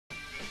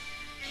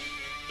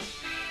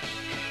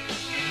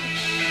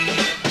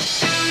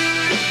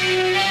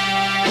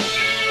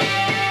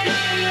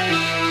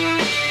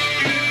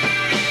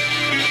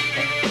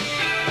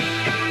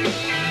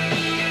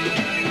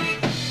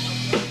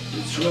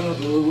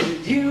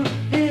with you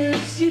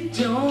is you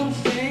don't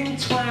think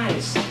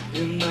twice.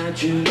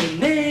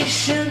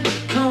 Imagination,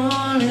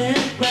 call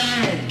it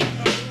right.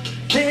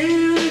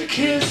 Then a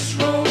kiss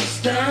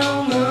rolls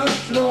down the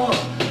floor,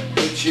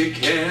 but you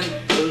can't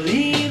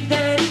believe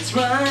that it's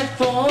right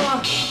for.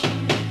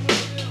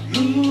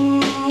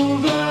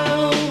 Move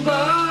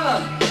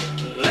over,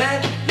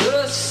 let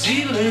the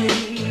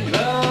ceiling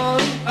go.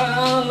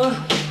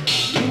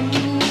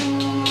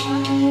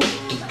 Move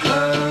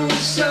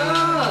closer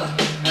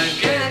and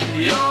get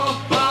your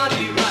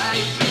body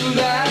right through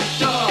that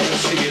door.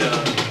 Shake it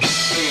up.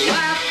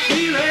 I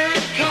feel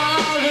it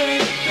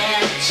calling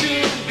back to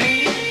me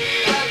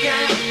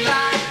again,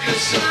 like the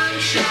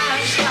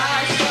sunshine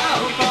skies so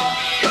far.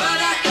 But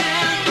I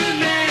can't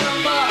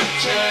remember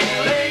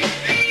telling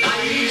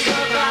lies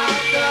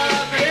about the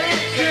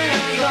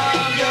victims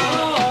of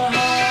your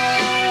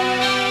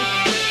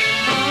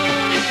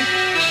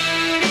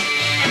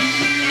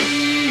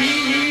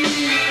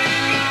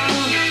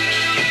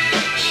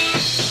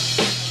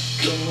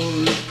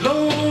Call it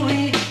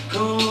glory,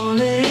 call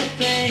it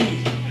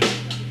fame,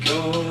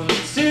 call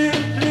it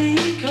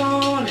simply,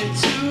 call it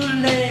too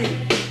late.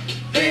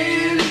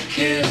 Then a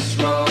kiss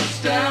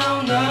rolls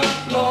down the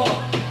floor,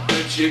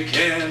 but you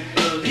can't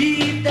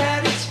believe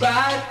that it's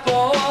right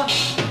for.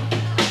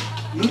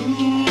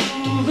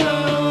 Move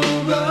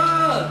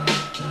over,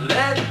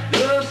 let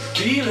the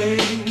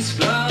feelings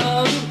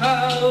flow.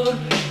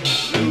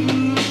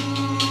 Move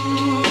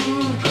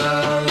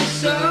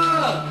closer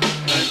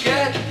and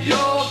get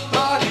your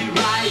body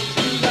right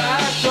through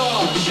that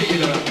door. Shake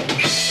it up.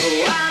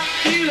 Oh, I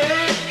feel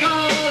it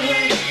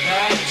calling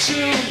back to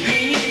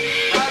me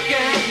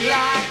again,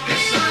 like the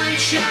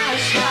sunshine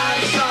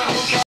skies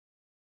so far.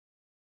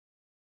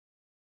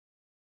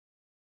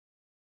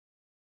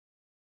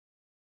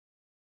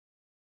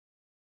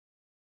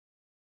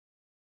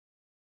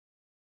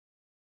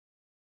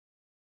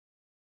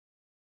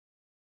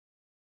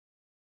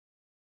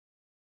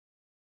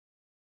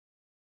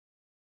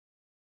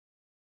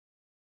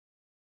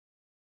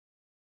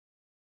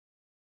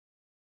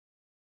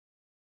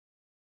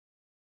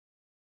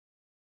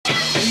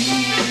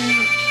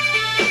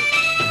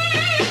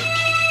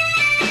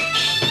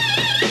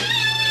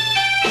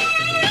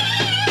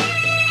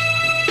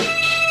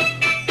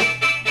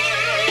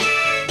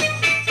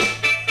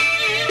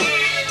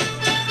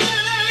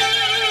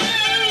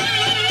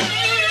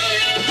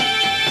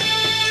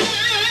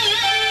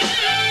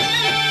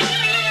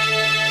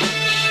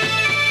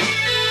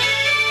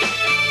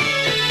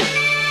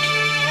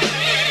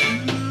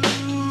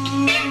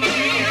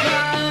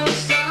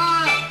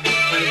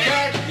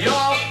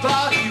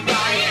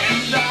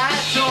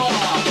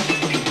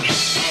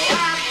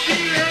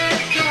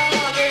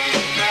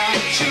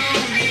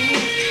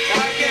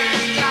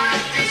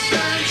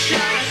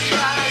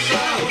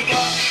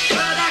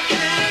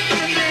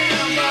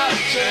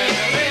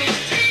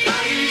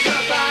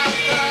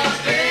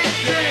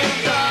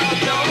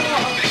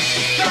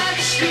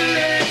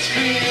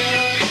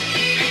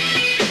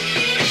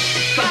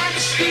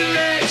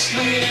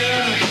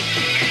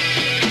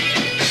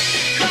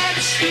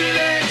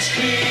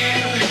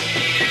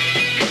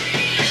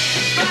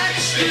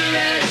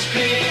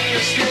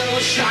 Still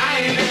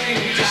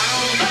shining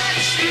down, but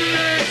still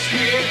it's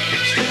clear.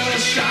 Still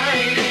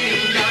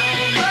shining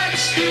down, but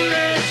still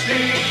it's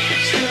clear.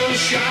 Still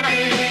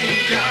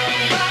shining down,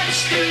 but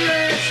still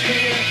it's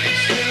clear.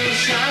 Still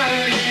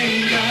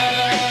shining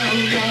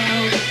down,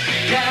 down,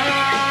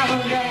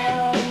 down,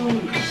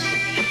 down.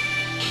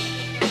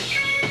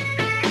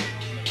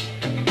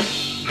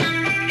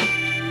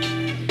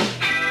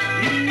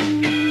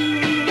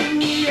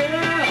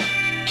 Yeah.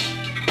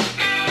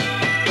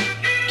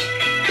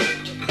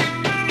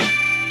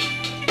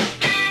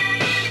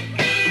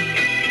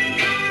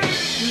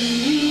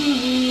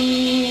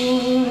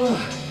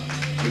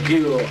 Thank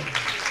you.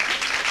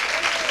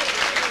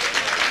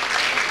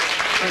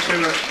 Thanks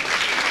very much.